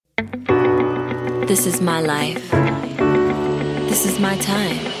This is my life. This is my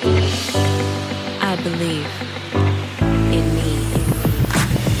time. I believe in me.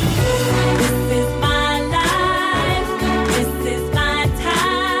 This is my life. This is my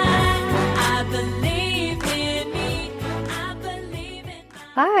time. I believe in me. I believe in my...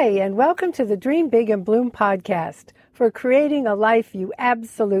 Hi, and welcome to the Dream Big and Bloom podcast for creating a life you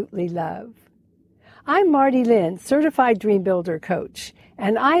absolutely love. I'm Marty Lynn, certified dream builder coach,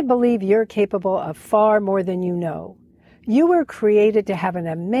 and I believe you're capable of far more than you know. You were created to have an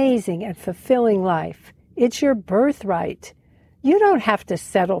amazing and fulfilling life. It's your birthright. You don't have to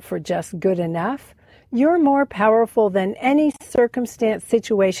settle for just good enough. You're more powerful than any circumstance,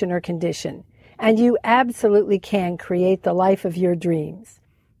 situation, or condition, and you absolutely can create the life of your dreams.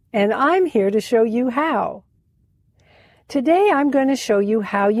 And I'm here to show you how. Today, I'm going to show you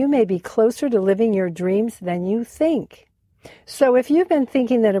how you may be closer to living your dreams than you think. So if you've been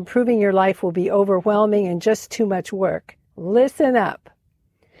thinking that improving your life will be overwhelming and just too much work, listen up.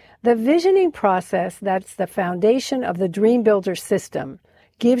 The visioning process, that's the foundation of the Dream Builder system,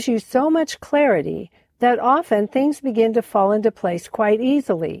 gives you so much clarity that often things begin to fall into place quite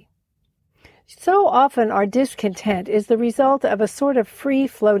easily. So often our discontent is the result of a sort of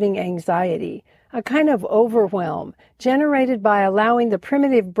free-floating anxiety, a kind of overwhelm generated by allowing the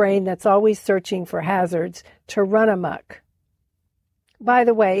primitive brain that's always searching for hazards to run amok. By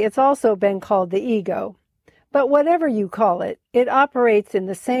the way, it's also been called the ego. But whatever you call it, it operates in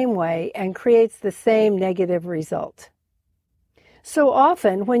the same way and creates the same negative result. So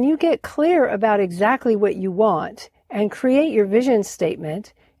often, when you get clear about exactly what you want and create your vision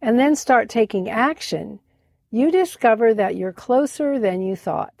statement and then start taking action, you discover that you're closer than you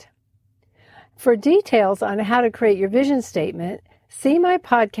thought. For details on how to create your vision statement, see my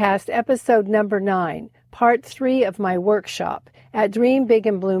podcast episode number 9, part 3 of my workshop at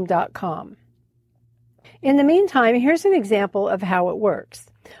dreambigandbloom.com. In the meantime, here's an example of how it works.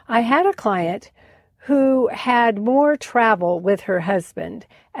 I had a client who had more travel with her husband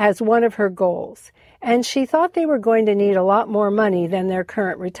as one of her goals, and she thought they were going to need a lot more money than their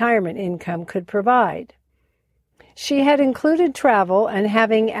current retirement income could provide. She had included travel and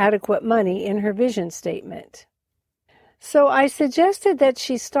having adequate money in her vision statement. So I suggested that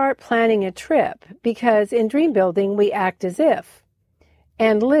she start planning a trip because in dream building we act as if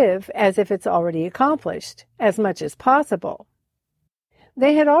and live as if it's already accomplished as much as possible.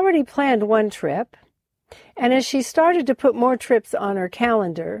 They had already planned one trip, and as she started to put more trips on her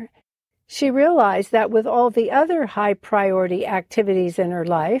calendar, she realized that with all the other high priority activities in her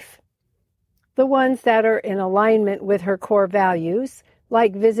life, the ones that are in alignment with her core values,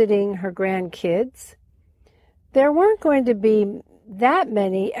 like visiting her grandkids, there weren't going to be that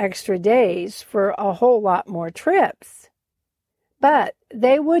many extra days for a whole lot more trips. But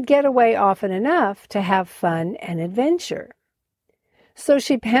they would get away often enough to have fun and adventure. So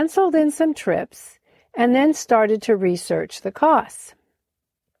she penciled in some trips and then started to research the costs.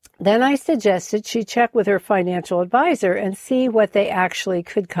 Then I suggested she check with her financial advisor and see what they actually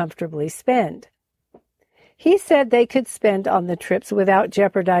could comfortably spend. He said they could spend on the trips without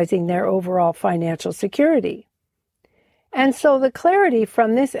jeopardizing their overall financial security. And so the clarity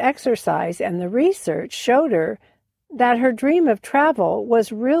from this exercise and the research showed her that her dream of travel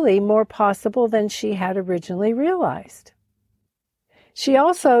was really more possible than she had originally realized. She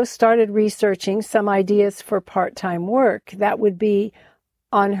also started researching some ideas for part-time work that would be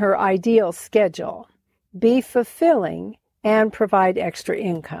on her ideal schedule, be fulfilling, and provide extra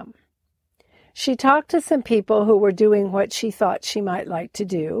income. She talked to some people who were doing what she thought she might like to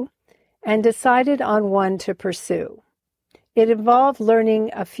do and decided on one to pursue. It involved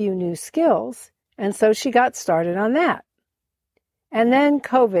learning a few new skills, and so she got started on that. And then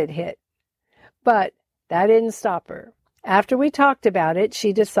COVID hit. But that didn't stop her. After we talked about it,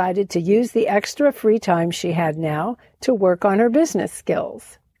 she decided to use the extra free time she had now to work on her business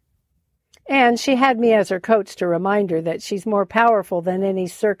skills. And she had me as her coach to remind her that she's more powerful than any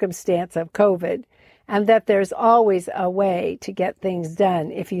circumstance of COVID, and that there's always a way to get things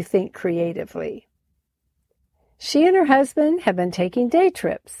done if you think creatively. She and her husband have been taking day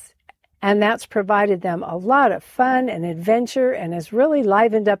trips, and that's provided them a lot of fun and adventure and has really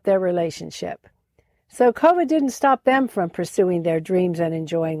livened up their relationship. So COVID didn't stop them from pursuing their dreams and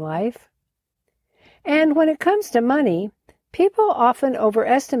enjoying life. And when it comes to money, people often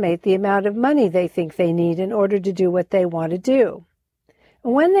overestimate the amount of money they think they need in order to do what they want to do.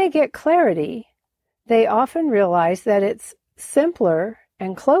 And when they get clarity, they often realize that it's simpler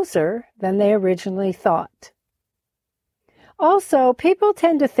and closer than they originally thought. Also, people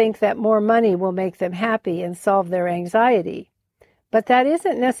tend to think that more money will make them happy and solve their anxiety, but that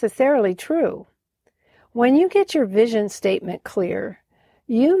isn't necessarily true. When you get your vision statement clear,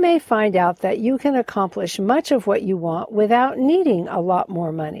 you may find out that you can accomplish much of what you want without needing a lot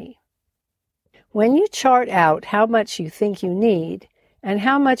more money. When you chart out how much you think you need and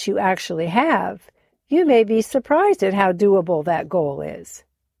how much you actually have, you may be surprised at how doable that goal is.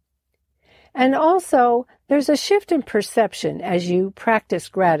 And also, there's a shift in perception as you practice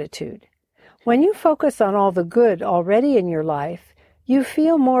gratitude. When you focus on all the good already in your life, you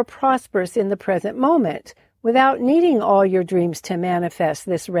feel more prosperous in the present moment without needing all your dreams to manifest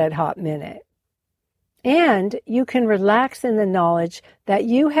this red-hot minute. And you can relax in the knowledge that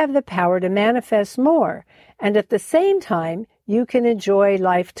you have the power to manifest more, and at the same time, you can enjoy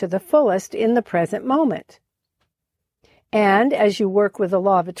life to the fullest in the present moment. And as you work with the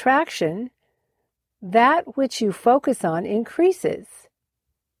law of attraction, that which you focus on increases.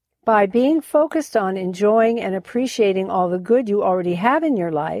 By being focused on enjoying and appreciating all the good you already have in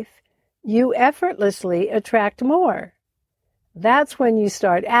your life, you effortlessly attract more. That's when you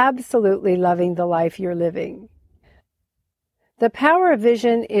start absolutely loving the life you're living. The power of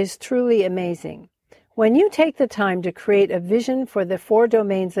vision is truly amazing. When you take the time to create a vision for the 4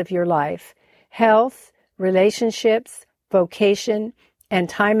 domains of your life, health, relationships, vocation, and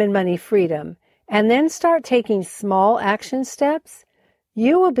time and money freedom, and then start taking small action steps,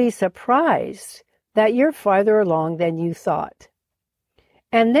 you will be surprised that you're farther along than you thought.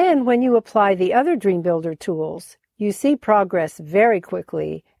 And then when you apply the other Dream Builder tools, you see progress very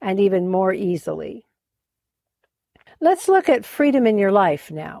quickly and even more easily. Let's look at freedom in your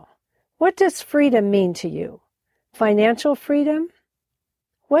life now. What does freedom mean to you? Financial freedom?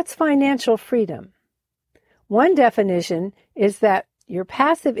 What's financial freedom? One definition is that your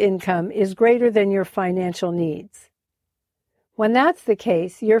passive income is greater than your financial needs. When that's the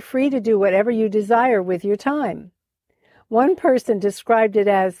case, you're free to do whatever you desire with your time. One person described it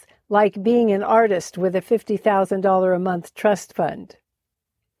as like being an artist with a $50,000 a month trust fund.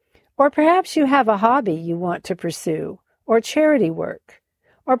 Or perhaps you have a hobby you want to pursue, or charity work.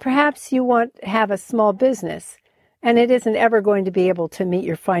 Or perhaps you want to have a small business, and it isn't ever going to be able to meet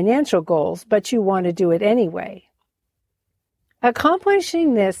your financial goals, but you want to do it anyway.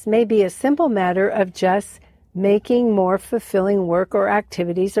 Accomplishing this may be a simple matter of just making more fulfilling work or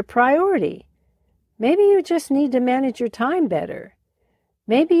activities a priority. Maybe you just need to manage your time better.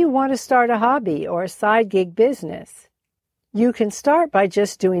 Maybe you want to start a hobby or a side gig business. You can start by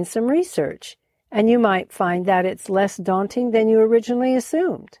just doing some research, and you might find that it's less daunting than you originally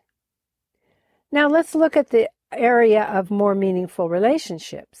assumed. Now let's look at the area of more meaningful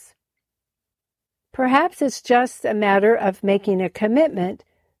relationships. Perhaps it's just a matter of making a commitment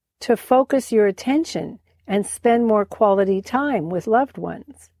to focus your attention and spend more quality time with loved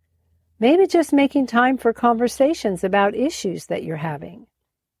ones. Maybe just making time for conversations about issues that you're having.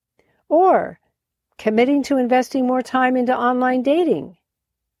 Or committing to investing more time into online dating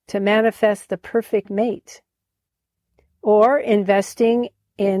to manifest the perfect mate. Or investing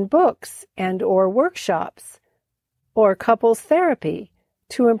in books and or workshops or couples therapy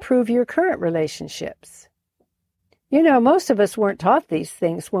to improve your current relationships. You know, most of us weren't taught these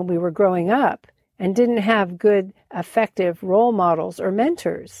things when we were growing up and didn't have good, effective role models or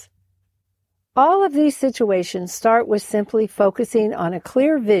mentors. All of these situations start with simply focusing on a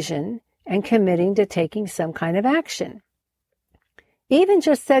clear vision and committing to taking some kind of action. Even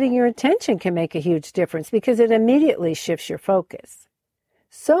just setting your intention can make a huge difference because it immediately shifts your focus.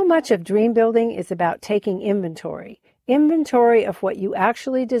 So much of dream building is about taking inventory of what you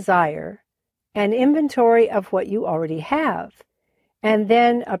actually desire, and inventory of what you already have, and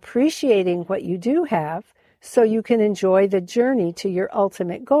then appreciating what you do have so you can enjoy the journey to your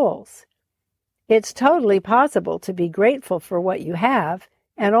ultimate goals. It's totally possible to be grateful for what you have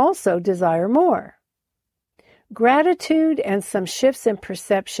and also desire more. Gratitude and some shifts in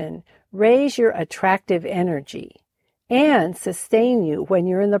perception raise your attractive energy and sustain you when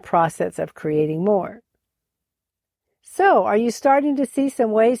you're in the process of creating more. So, are you starting to see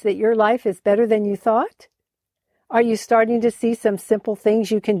some ways that your life is better than you thought? Are you starting to see some simple things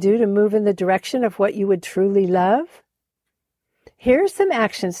you can do to move in the direction of what you would truly love? Here's some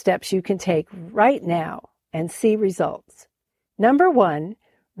action steps you can take right now and see results. Number 1,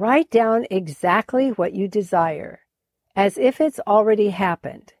 write down exactly what you desire, as if it's already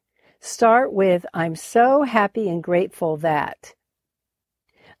happened. Start with, I'm so happy and grateful that.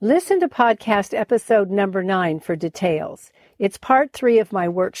 Listen to podcast episode number 9 for details. It's part 3 of my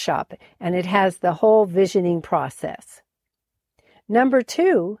workshop, and it has the whole visioning process. Number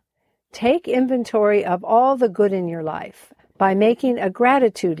 2, take inventory of all the good in your life by making a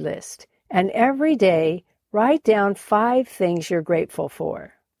gratitude list, and every day write down 5 things you're grateful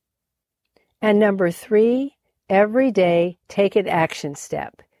for. And number 3, every day take an action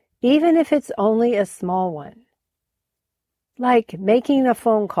step, even if it's only a small one, like making a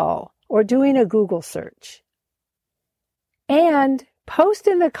phone call or doing a Google search. And post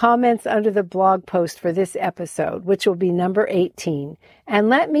in the comments under the blog post for this episode, which will be number 18, and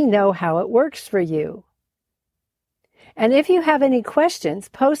let me know how it works for you. And if you have any questions,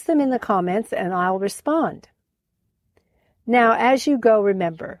 post them in the comments and I'll respond. Now, as you go,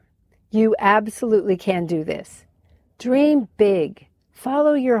 remember, you absolutely can do this. Dream big,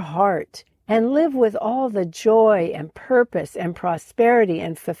 follow your heart, and live with all the joy and purpose and prosperity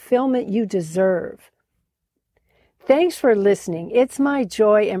and fulfillment you deserve. Thanks for listening. It's my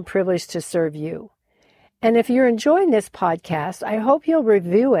joy and privilege to serve you. And if you're enjoying this podcast, I hope you'll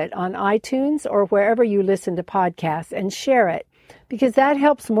review it on iTunes or wherever you listen to podcasts and share it, because that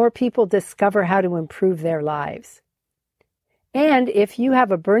helps more people discover how to improve their lives. And if you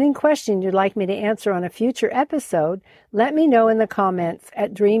have a burning question you'd like me to answer on a future episode, let me know in the comments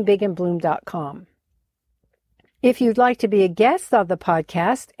at dreambigandbloom.com. If you'd like to be a guest on the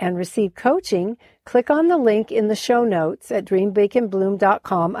podcast and receive coaching, click on the link in the show notes at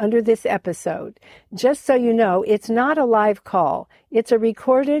dreambigandbloom.com under this episode. Just so you know, it's not a live call. It's a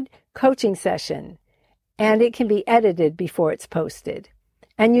recorded coaching session, and it can be edited before it's posted.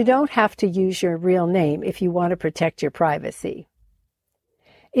 And you don't have to use your real name if you want to protect your privacy.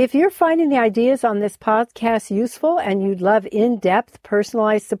 If you're finding the ideas on this podcast useful and you'd love in-depth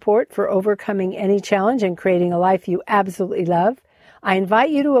personalized support for overcoming any challenge and creating a life you absolutely love, I invite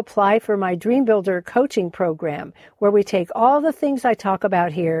you to apply for my Dream Builder coaching program, where we take all the things I talk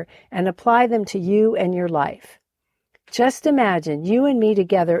about here and apply them to you and your life. Just imagine you and me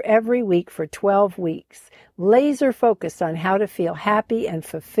together every week for 12 weeks, laser focused on how to feel happy and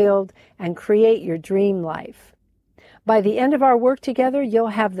fulfilled and create your dream life. By the end of our work together, you'll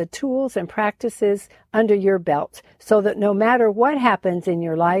have the tools and practices under your belt so that no matter what happens in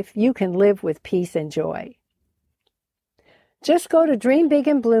your life, you can live with peace and joy. Just go to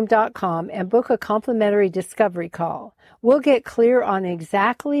dreambigandbloom.com and book a complimentary discovery call. We'll get clear on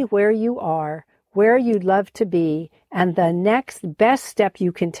exactly where you are, where you'd love to be, and the next best step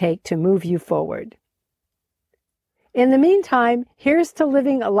you can take to move you forward. In the meantime, here's to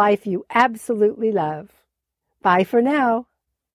living a life you absolutely love. Bye for now.